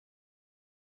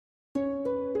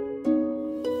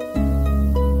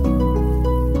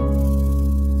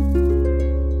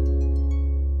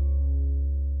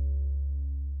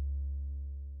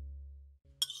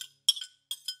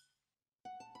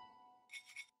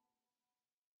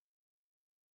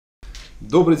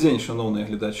Добрый день, шановные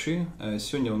глядачи.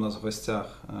 Сегодня у нас в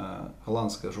гостях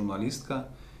голландская журналистка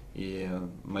и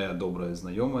моя добрая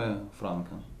знакомая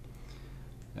Франка.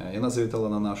 Яна завітала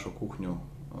на нашу кухню,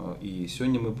 і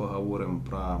сьогодні ми поговоримо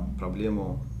про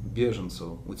проблему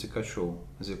беженцев, утекачов,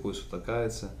 з якою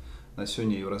сутыкаецца. На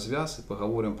сегодня ее развяз и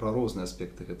поговорим про разные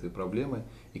аспекты этой проблемы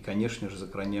и, конечно же,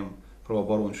 закранем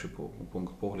правоабарончы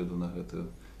пункт погляду на эту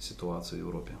ситуацию в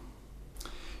Европе.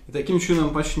 И таким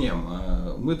чином пачнем.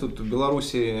 Мы тут в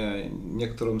Беларуси в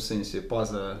некотором сенсе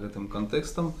па-за гэтым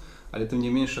контекстом, але тым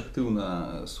не менш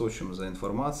активно сочим за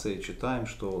информацией, читаем,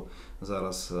 что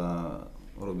зараз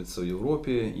робится в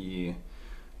Европе и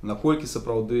наколькі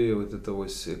сапраўды вот это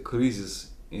вось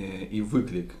кризис и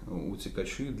выклік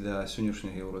утекачи для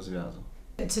сённяшняга его развязу.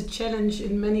 It's a challenge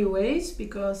in many ways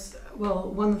because,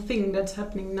 well, one thing that's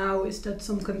happening now is that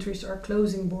some countries are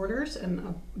closing borders, and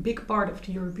a big part of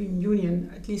the European Union,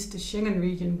 at least the Schengen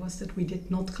region, was that we did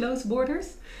not close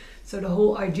borders. So the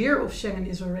whole idea of Schengen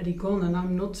is already gone, and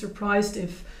I'm not surprised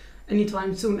if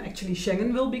anytime soon actually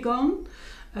Schengen will be gone.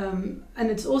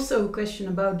 And it's also a question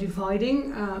about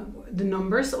dividing the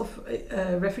numbers of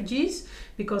refugees,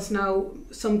 because now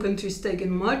some countries take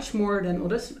in much more than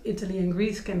others. Italy and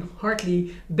Greece can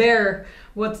hardly bear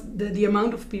what the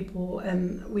amount of people,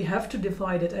 and we have to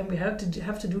divide it, and we have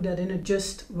to do that in a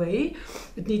just way.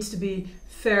 It needs to be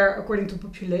fair according to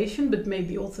population, but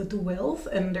maybe also to wealth,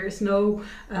 and there is no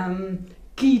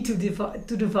key to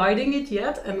dividing it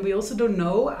yet, and we also don't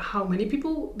know how many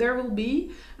people there will be,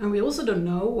 and we also don't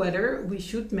know whether we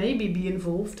should maybe be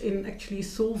involved in actually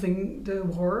solving the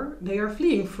war they are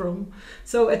fleeing from.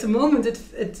 So at the moment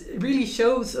it really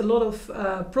shows a lot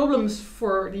of problems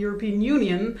for the European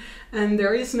Union, and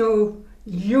there is no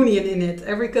union in it.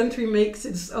 Every country makes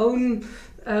its own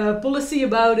policy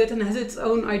about it and has its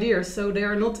own ideas, so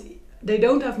they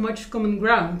don't have much common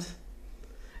ground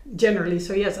generally.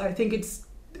 So yes, I think it's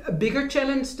a bigger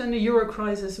challenge than the euro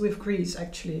crisis with Greece,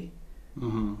 actually.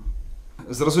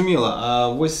 Зразумела. А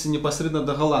вось непасрэдна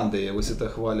да Голландии, вось эта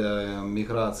хваля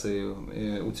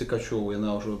міграцыі утекачоў,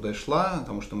 яна ўжо дайшла,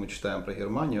 потому что мы читаем про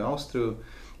Германию, Австрию.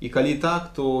 І калі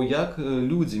так, то як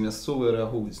люди мясцовыя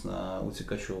рэагуюць на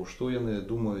утекачоў? Што яны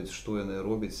думаюць, што яны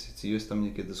робяць? Ці ёсць там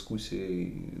нейкія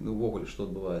дыскусіі? Ну, увогуле, што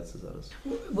адбываецца зараз?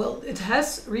 Well, it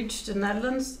has reached the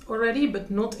Netherlands already,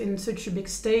 but not in such a big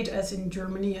state as in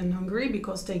Germany and Hungary,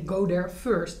 because they go there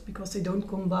first, because they don't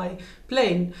come by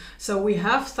plane. So we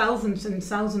have thousands and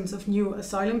thousands of new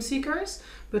asylum seekers,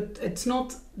 but it's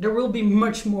not, there will be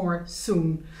much more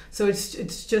soon. So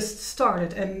it's just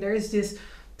started, and there is this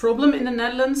problem in the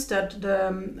Netherlands that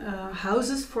the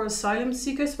houses for asylum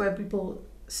seekers, where people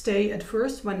stay at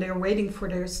first when they're waiting for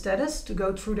their status to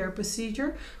go through their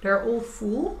procedure, they're all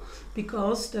full,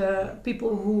 because the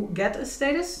people who get a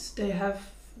status,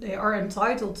 they are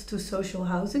entitled to social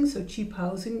housing, so cheap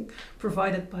housing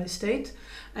provided by state,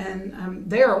 and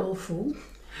they are all full.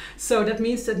 So that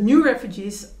means that new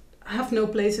refugees have no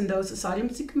place in those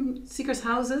asylum seekers'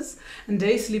 houses, and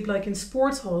they sleep like in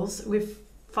sports halls with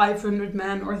 500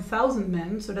 men or 1,000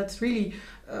 men. So that's really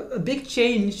a big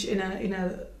change in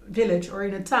a village or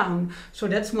in a town. So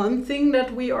that's one thing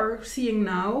that we are seeing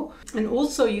now. And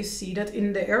also you see that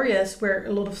in the areas where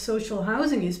a lot of social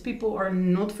housing is, people are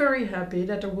not very happy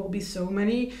that there will be so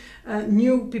many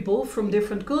new people from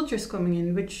different cultures coming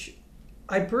in, which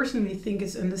I personally think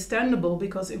is understandable,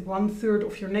 because if 1/3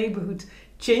 of your neighborhood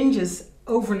changes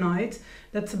overnight,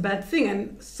 that's a bad thing.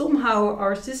 And somehow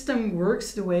our system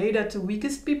works the way that the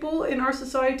weakest people in our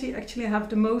society actually have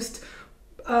the most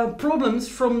problems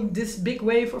from this big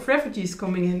wave of refugees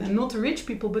coming in, and not the rich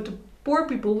people, but the poor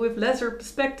people with lesser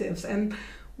perspectives. And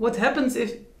what happens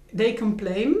if they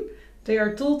complain? They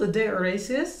are told that they are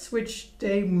racists, which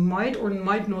they might or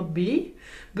might not be,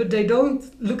 but they don't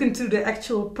look into the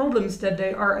actual problems that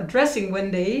they are addressing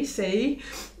when they say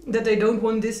that they don't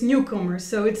want this newcomer.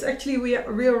 So it's actually, we are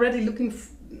already looking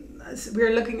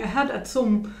ahead at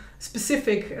some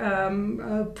specific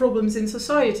problems in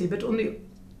society. But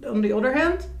on the other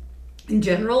hand, in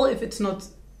general, if it's not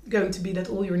going to be that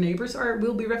all your neighbors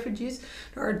will be refugees,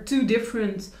 there are two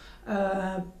different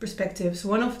perspectives.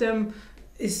 One of them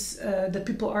is that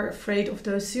people are afraid of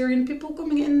those Syrian people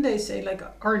coming in. They say, like,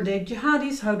 aren't they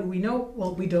jihadis? How do we know?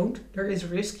 Well, we don't. There is a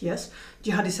risk, yes.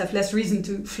 Jihadis have less reason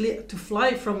to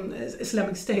fly from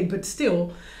Islamic State, but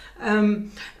still.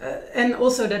 And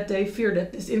also that they fear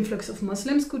that this influx of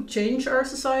Muslims could change our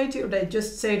society, or they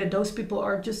just say that those people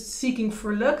are just seeking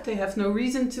for luck. They have no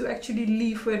reason to actually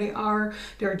leave where they are.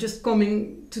 They're just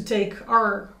coming to take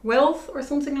our wealth or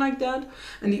something like that.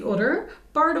 And the other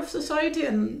part of society,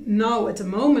 and now at the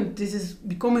moment this is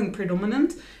becoming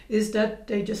predominant, is that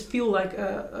they just feel like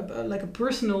a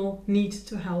personal need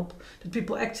to help, that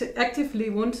people actively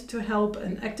want to help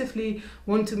and actively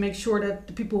want to make sure that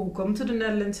the people who come to the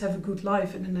Netherlands have a good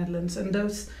life in the Netherlands. And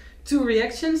those two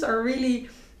reactions are really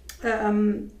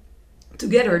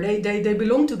together, they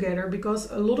belong together,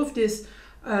 because a lot of this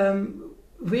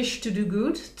wish to do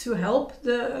good, to help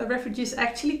the refugees,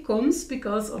 actually comes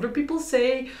because other people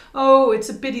say, oh, it's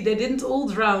a pity they didn't all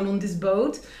drown on this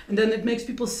boat, and then it makes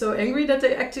people so angry that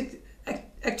they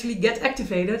actually get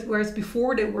activated, whereas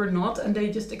before they were not, and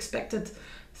they just expected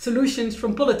solutions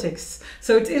from politics.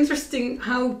 So it's interesting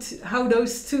how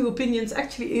those two opinions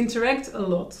actually interact a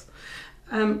lot.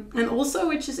 And also,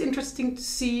 which is interesting to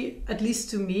see, at least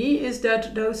to me, is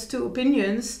that those two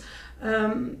opinions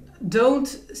don't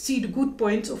see the good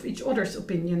points of each other's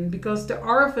opinion, because there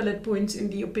are valid points in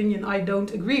the opinion I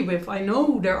don't agree with. I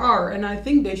know there are, and I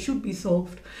think they should be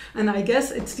solved. And I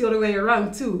guess it's the other way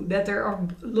around too, that there are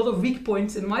a lot of weak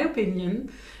points in my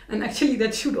opinion, and actually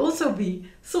that should also be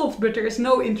solved, but there is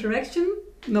no interaction,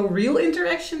 no real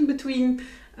interaction between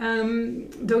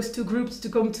those two groups to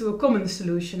come to a common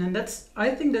solution, and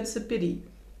I think that's a pity.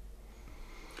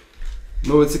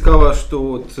 Ну, цікаво, що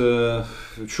от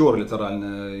вчора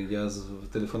літерально я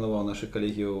телефонував нашій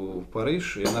колегі в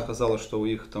Париж, і вона казала, що у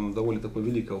їх там доволі таке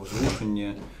велике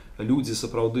узгодження. Люди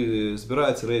сапраўды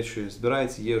збіраюць рэчы,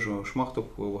 збіраюць ежу, шмат хто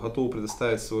готовы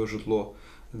предоставить свое жытло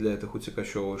для этих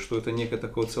уцекачоў, что это некая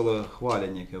такая целая хваля,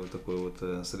 некая вот такой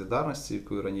вот солидарности,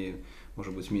 якую ранее,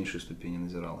 может быть, в меньшей ступени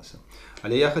назиралася.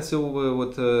 Але я хотел бы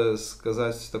вот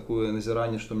сказать такое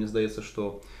назирание, что мне здаецца,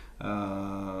 что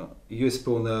есть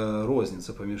пэўная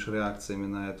розніца паміж рэакцыямі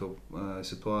на эту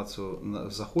ситуацию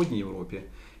в Заходней Европе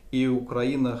и у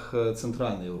краінах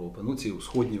Центральной Европы, ну ці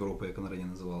Усходней Европы, як она ранее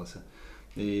называлася.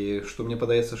 И что мне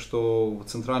падаецца, что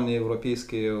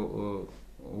центральноеўрапейскія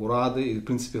урады і, в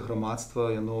принципе,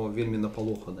 грамадства, яно вельмі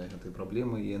напалоханае гэтай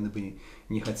праблемай, і яны бы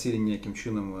не хацелі ніякім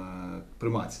чынам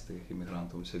прымаць тых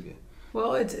іммігрантаў у сябе.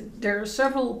 Well, there are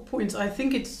several points. I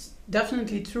think it's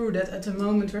definitely true that at the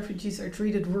moment refugees are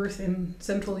treated worse in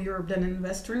Central Europe than in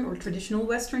Western or traditional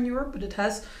Western Europe, but it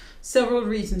has several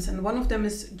reasons, and one of them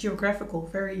is geographical,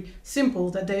 very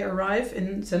simple, that they arrive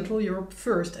in Central Europe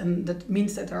first, and that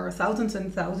means that there are thousands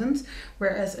and thousands,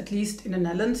 whereas at least in the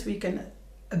Netherlands we can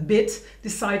a bit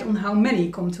decide on how many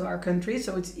come to our country,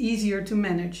 so it's easier to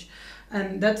manage.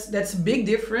 And that's a big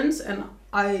difference, and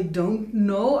I don't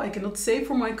know, I cannot say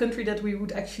for my country that we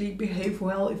would actually behave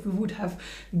well if we would have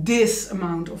this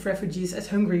amount of refugees as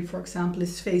Hungary, for example,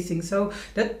 is facing. So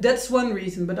that's one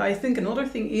reason. But I think another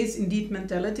thing is indeed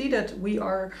mentality, that we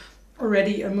are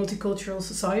already a multicultural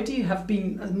society, have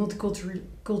been a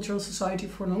multicultural society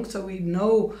for long, so we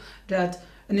know that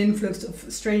an influx of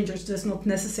strangers does not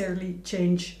necessarily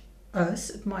change us.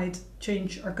 It might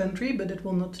change our country, but it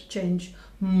will not change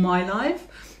my life.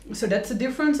 So that's a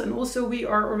difference. And also we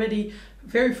are already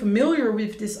very familiar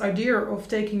with this idea of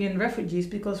taking in refugees,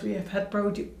 because we have had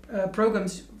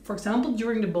programs, for example,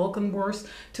 during the Balkan Wars,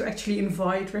 to actually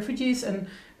invite refugees and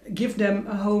give them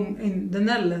a home in the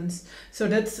Netherlands. So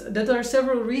that are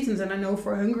several reasons. And I know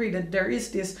for Hungary that there is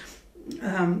this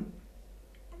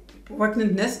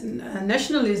pregnant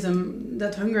nationalism,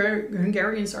 that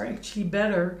Hungarians are actually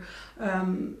better.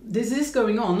 This is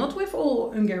going on, not with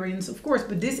all Hungarians, of course,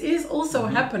 but this is also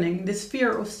happening, this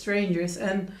fear of strangers.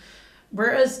 And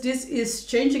whereas this is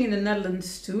changing in the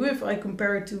Netherlands too, if I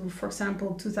compare it to, for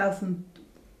example, 2000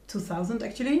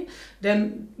 actually,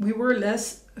 then we were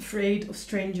less afraid of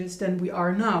strangers than we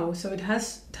are now. So it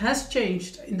has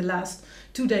changed in the last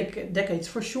 2 decades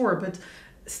for sure, but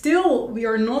still we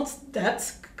are not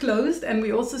that closed, and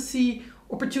we also see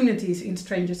opportunities in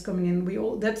strangers coming in.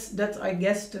 That's I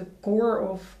guess the core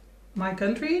of my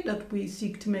country, that we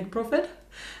seek to make profit,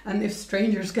 and if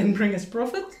strangers can bring us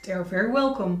profit, they are very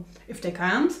welcome. If they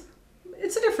can't,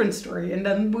 it's a different story, and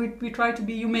then we try to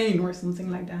be humane or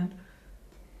something like that.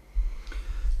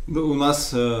 У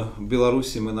нас в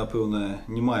Беларусі ми, напевно,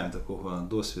 не маємо такого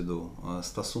досвіду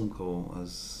стосунків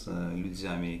з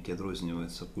людьми, які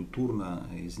відрізняються культурно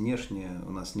і знешне.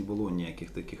 У нас не було ніяких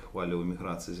таких хвалів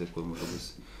міграції, з якою, може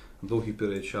бути, довгий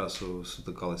період часу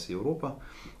сутикалася Європа.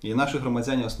 І наші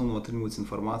громадяни в основному отримують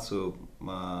інформацію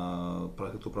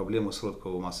про цю проблему з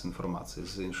сродків масової інформації,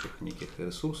 з інших ніяких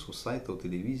ресурсів, сайтів,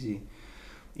 телевізії.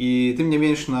 І тим не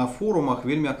менш на форумах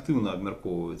вельмі активна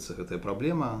абмяркоўваецца гэтая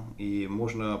праблема, і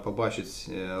можна пабачыць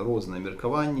розныя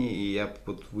меркаванні, і я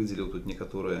б выдзеліў тут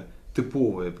некаторыя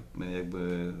тыповыя,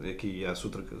 якія я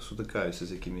сутыкаюся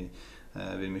з якімі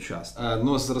вельмі часта.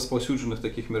 Адно з распаўсюджаных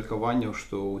такіх меркаванняў,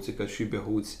 што уцекачы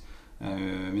бягуць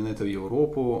менавіта ў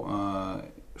Еўропу,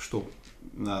 што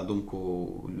на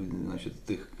думку, значит,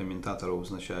 тых каментатараў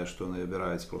азначае, што яны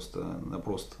выбіраюць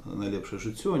напрост найлепшае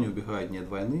жыццё, не ўбегаюць ні ад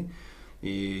вайны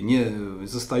і не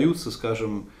застаюцца,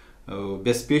 скажем, в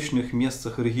бяспечных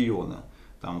месцах рэгіёна,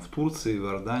 там в Турцыі, в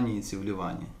Иордании ці в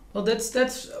Ливане. Well,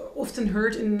 that's often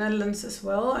heard in the Netherlands as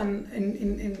well, and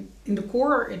in the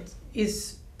core it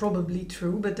is probably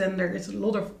true, but then there is a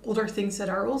lot of other things that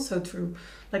are also true.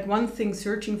 Like one thing,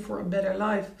 searching for a better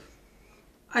life.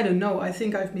 I don't know, I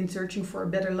think I've been searching for a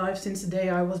better life since the day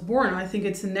I was born. I think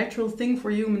it's a natural thing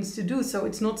for humans to do, so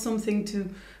it's not something to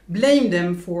blame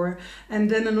them for. And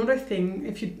then another thing,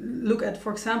 if you look at,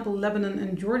 for example, Lebanon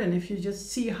and Jordan, if you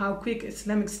just see how quick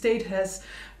Islamic State has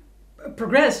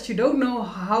progressed, you don't know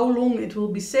how long it will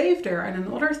be safe there. And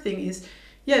another thing is,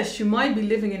 yes, you might be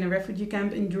living in a refugee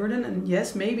camp in Jordan, and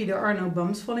yes, maybe there are no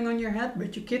bombs falling on your head,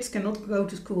 but your kids cannot go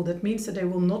to school. That means that they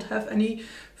will not have any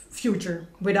future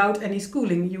without any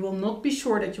schooling. You will not be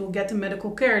sure that you will get the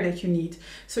medical care that you need.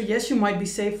 So yes, you might be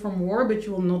safe from war, but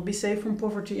you will not be safe from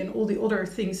poverty and all the other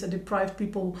things that deprived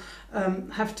people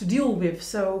have to deal with.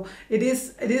 So it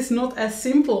is not as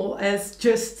simple as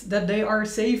just that they are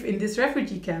safe in these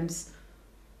refugee camps.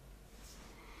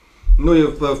 Ну і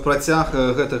в працяг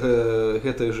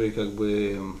гэтай же как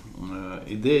бы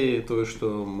ідэі тое,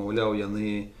 што, маўляў,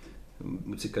 яны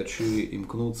уцікачы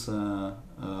імкнуцца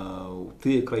ў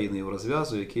тыя краіны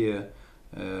Еўразвязу, якія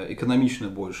эканамічна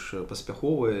больш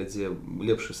паспяховыя, дзе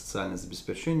лепшае сацыяльнае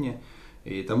забеспячэнне,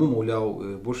 і таму,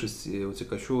 маўляў, большасць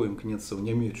уцікачоў імкнецца ў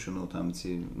Нямецчыну там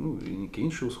ці нейкія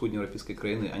іншыя ўсходнееўрапейскія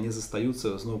краіны, а не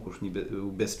застаюцца зноўку ж у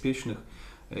бяспечных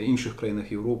іншых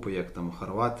краінах Еўропы, як там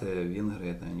Хорватія,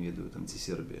 Венгрія, не ведаю, там ці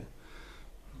Сербія.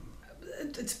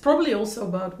 It's probably also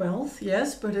about wealth,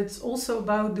 yes, but it's also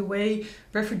about the way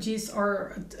refugees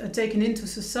are taken into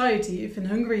society. If in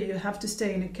Hungary you have to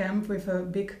stay in a camp with a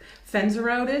big fence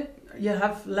around it, you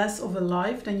have less of a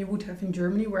life than you would have in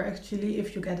Germany, where actually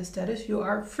if you get a status, you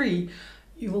are free.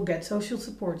 You will get social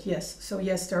support, yes. So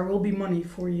yes, there will be money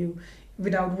for you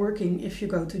without working if you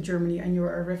go to Germany and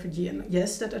you're a refugee. And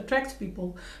yes, that attracts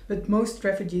people, but most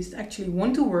refugees actually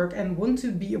want to work and want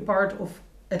to be a part of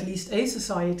at least a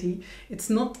society. It's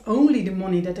not only the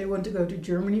money that they want to go to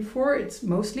Germany for, it's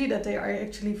mostly that they are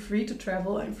actually free to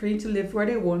travel and free to live where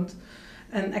they want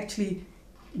and actually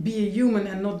be a human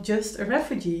and not just a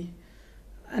refugee.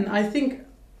 And I think,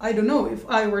 I don't know, if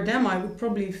I were them, I would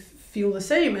probably feel the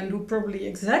same and do probably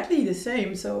exactly the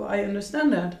same, so I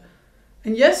understand that.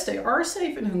 And yes, they are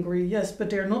safe in Hungary, yes, but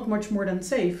they're not much more than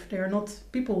safe. They are not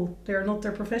people, they are not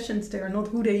their professions, they are not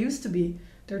who they used to be.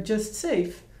 They're just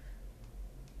safe.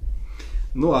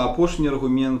 Ну, а апошні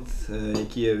аргумент,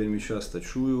 які я вельмі часта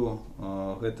чую,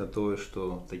 гэта тое,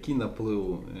 што такі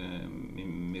наплыў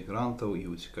мігрантаў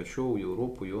і уцікачоў у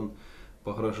Еўропу, ён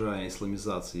пагражае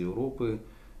ісламізацыі Еўропы,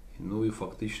 ну і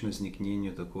фактычна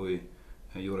знікненню такой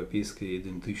еўрапейскай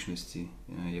ідэнтычнасці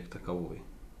як таковой.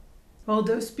 Well,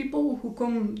 those people who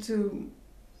come to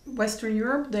Western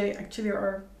Europe, they actually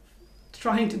are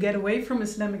trying to get away from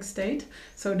Islamic State,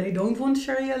 so they don't want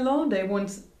Sharia law, they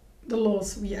want the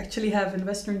laws we actually have in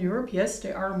Western Europe. Yes,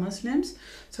 they are Muslims,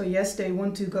 so yes, they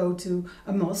want to go to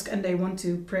a mosque and they want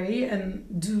to pray and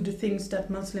do the things that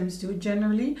Muslims do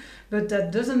generally, but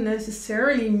that doesn't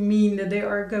necessarily mean that they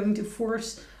are going to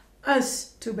force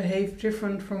us to behave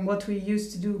different from what we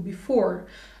used to do before.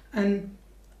 And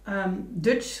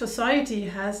Dutch society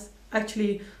has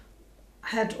actually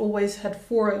always had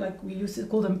four, like we used to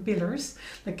call them pillars,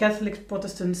 like Catholics,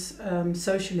 Protestants,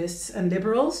 Socialists and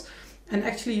Liberals. And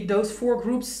actually those four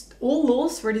groups, all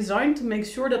laws were designed to make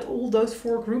sure that all those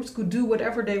four groups could do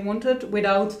whatever they wanted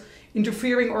without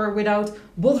interfering or without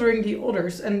bothering the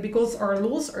others. And because our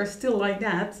laws are still like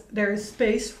that, there is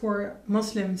space for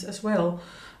Muslims as well.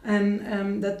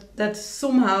 And that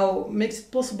somehow makes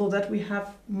it possible that we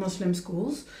have Muslim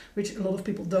schools, which a lot of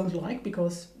people don't like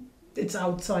because it's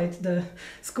outside the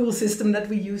school system that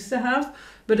we used to have.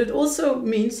 But it also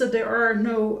means that there are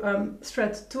no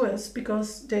threats to us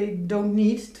because they don't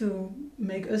need to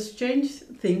make us change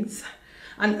things.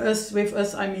 And us, with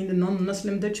us, I mean the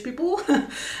non-Muslim Dutch people.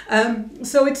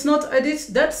 So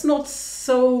that's not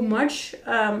so much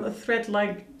a threat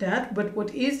like that. But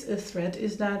what is a threat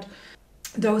is that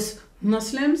those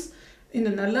Muslims in the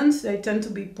Netherlands, they tend to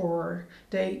be poor.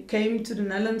 They came to the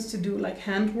Netherlands to do like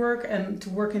handwork and to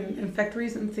work in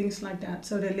factories and things like that.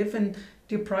 So they live in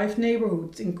deprived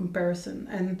neighborhoods in comparison.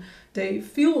 And they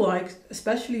feel like,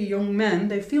 especially young men,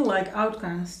 they feel like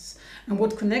outcasts. And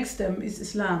what connects them is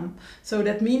Islam. So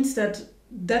that means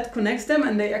that connects them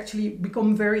and they actually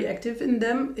become very active in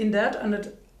that. And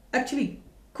it actually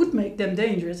could make them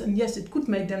dangerous. And yes, it could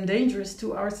make them dangerous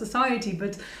to our society,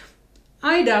 but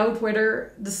I doubt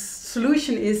whether the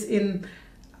solution is in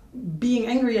being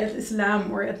angry at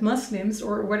Islam or at Muslims,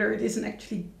 or whether it isn't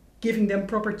actually giving them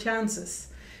proper chances.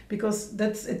 Because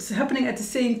it's happening at the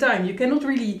same time. You cannot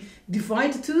really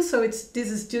divide the two, so this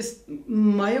is just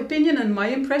my opinion and my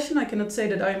impression. I cannot say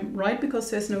that I'm right because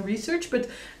there's no research, but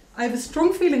I have a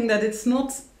strong feeling that it's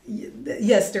not.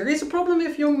 Yes, there is a problem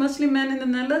with young Muslim men in the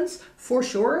Netherlands, for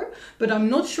sure, but I'm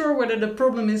not sure whether the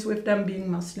problem is with them being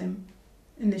Muslim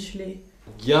initially.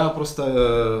 Я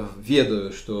просто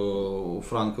ведаю, што у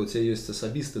Франка у цябе ёсць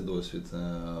асабісты досвед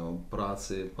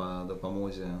працы па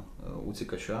дапамозе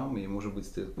уцекачам, і, можа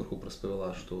быць, ты крыху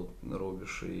распавяла, што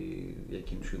робіш і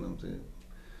якім чынам ты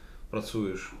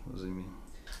працуеш з імі.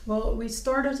 Well, we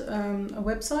started a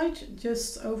website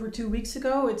just over 2 weeks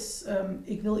ago. It's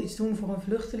Ik wil iets doen voor een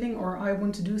vluchteling, or I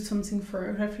want to do something for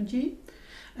a refugee.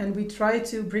 And we try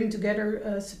to bring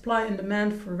together supply and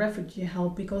demand for refugee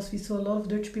help, because we saw a lot of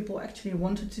Dutch people actually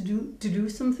wanted to do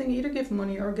something, either give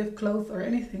money or give clothes or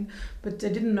anything, but they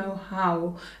didn't know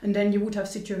how. And then you would have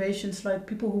situations like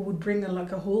people who would bring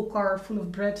a whole car full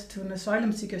of bread to an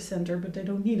asylum seeker center, but they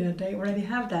don't need it, they already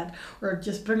have that. Or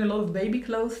just bring a lot of baby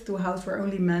clothes to a house where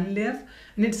only men live.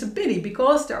 And it's a pity,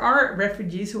 because there are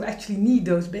refugees who actually need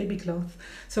those baby clothes.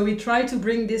 So we try to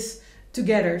bring this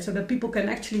together so that people can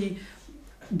actually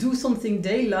do something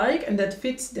they like and that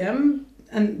fits them,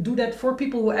 and do that for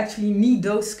people who actually need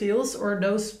those skills or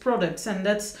those products. And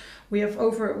we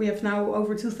have now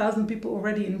over 2,000 people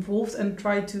already involved and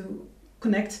try to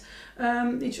connect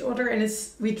each other. And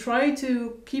we try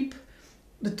to keep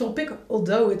the topic,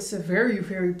 although it's a very,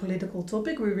 very political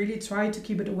topic, we really try to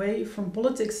keep it away from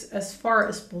politics as far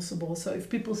as possible. So if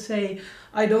people say,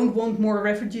 I don't want more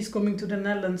refugees coming to the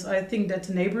Netherlands, I think that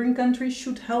the neighboring countries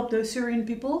should help those Syrian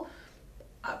people.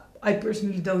 I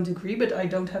personally don't agree, but I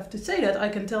don't have to say that. I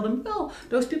can tell them, well,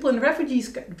 those people in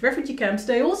refugee camps,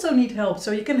 they also need help.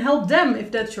 So you can help them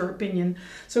if that's your opinion.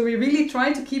 So we really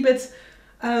try to keep it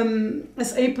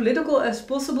as apolitical as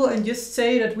possible, and just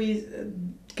say that we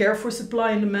care for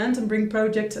supply and demand and bring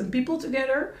projects and people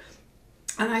together.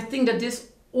 And I think that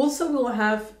this also will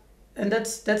have, and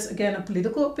that's again a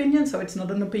political opinion, so it's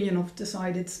not an opinion of the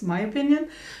side, it's my opinion,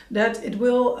 that it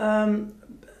will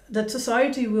that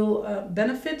society will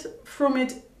benefit from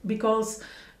it, because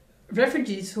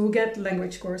refugees who get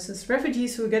language courses,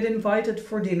 refugees who get invited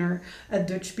for dinner at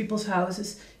Dutch people's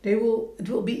houses, it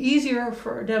will be easier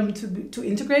for them to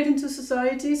integrate into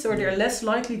society, so they're less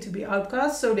likely to be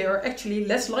outcast, so they are actually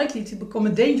less likely to become a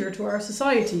danger to our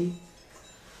society.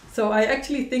 So I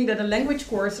actually think that a language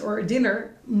course or a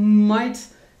dinner might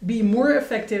be more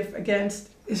effective against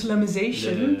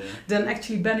Islamization than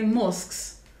actually banning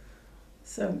mosques.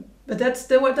 So, but that's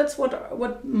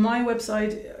what my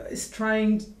website is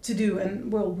trying to do, and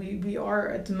well, we are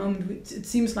at the moment. It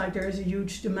seems like there is a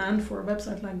huge demand for a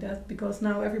website like that, because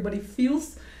now everybody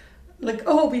feels like,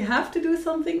 oh, we have to do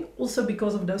something. Also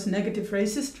because of those negative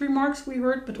racist remarks we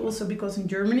heard, but also because in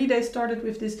Germany they started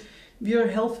with this Wir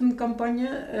helfen campagne.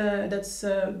 That's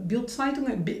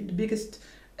Bild-Zeitung, the biggest,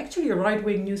 actually a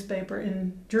right-wing newspaper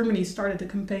in Germany, started the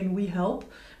campaign We Help,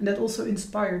 and that also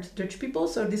inspired Dutch people.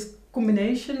 So this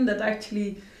combination that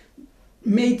actually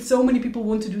made so many people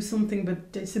want to do something,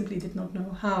 but they simply did not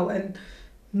know how. And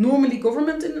normally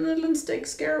government in the Netherlands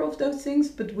takes care of those things,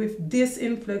 but with this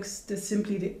influx,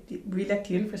 we lack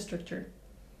the infrastructure.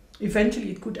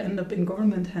 Eventually it could end up in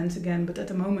government hands again, but at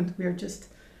the moment we are just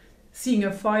seeing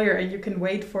a fire, and you can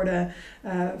wait for the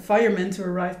firemen to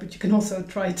arrive, but you can also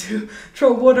try to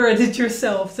throw water at it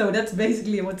yourself. So that's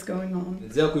basically what's going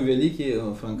on. Дякую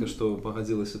вялікі, Франка, што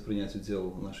пагадзілася прыняць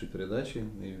удзел у нашай перадачы.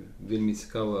 Вельмі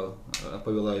цікава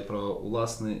апавяла і пра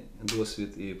ўласны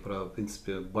досвед, і пра, в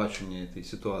прынцыпе, бачанне этой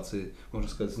сітуацыі, можна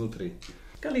сказаць, знутры.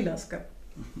 Калі ласка.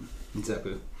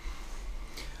 Дякую.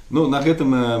 Ну, на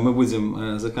гэтым мы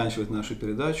будзем заканчивать нашу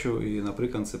перадачу, і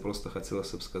напрыканцы проста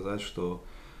хацелася б сказаць, што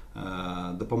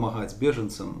дапамагаць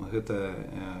бежанцам гэта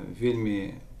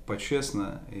вельмі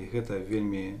пачесна, і гэта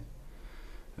вельмі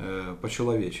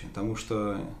па-чалавечы, таму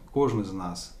што кожны з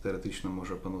нас тэарэтычна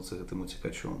можа апынуцца гэтым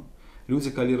уцекачом.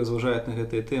 Людзі, калі разважаюць на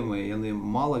гэтыя тэмы, яны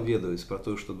мала ведаюць пра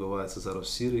тое, што адбываецца зараз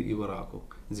у Сірыі і в Іраку,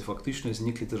 дзе фактычна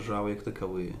зніклі дзяржавы як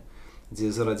такавыя,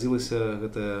 дзе зарадзілася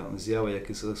гэтая з'ява як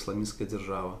ісламісцкая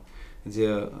дзяржава,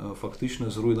 дзе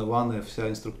фактычна зруйнаваная вся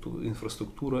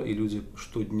інфраструктура, і людзі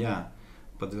штодня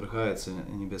подвергаются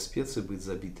небяспецы быть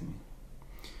забитыми.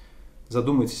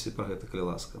 Задумайтесь про гэта, калі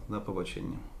ласка. Да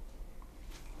пабачэння.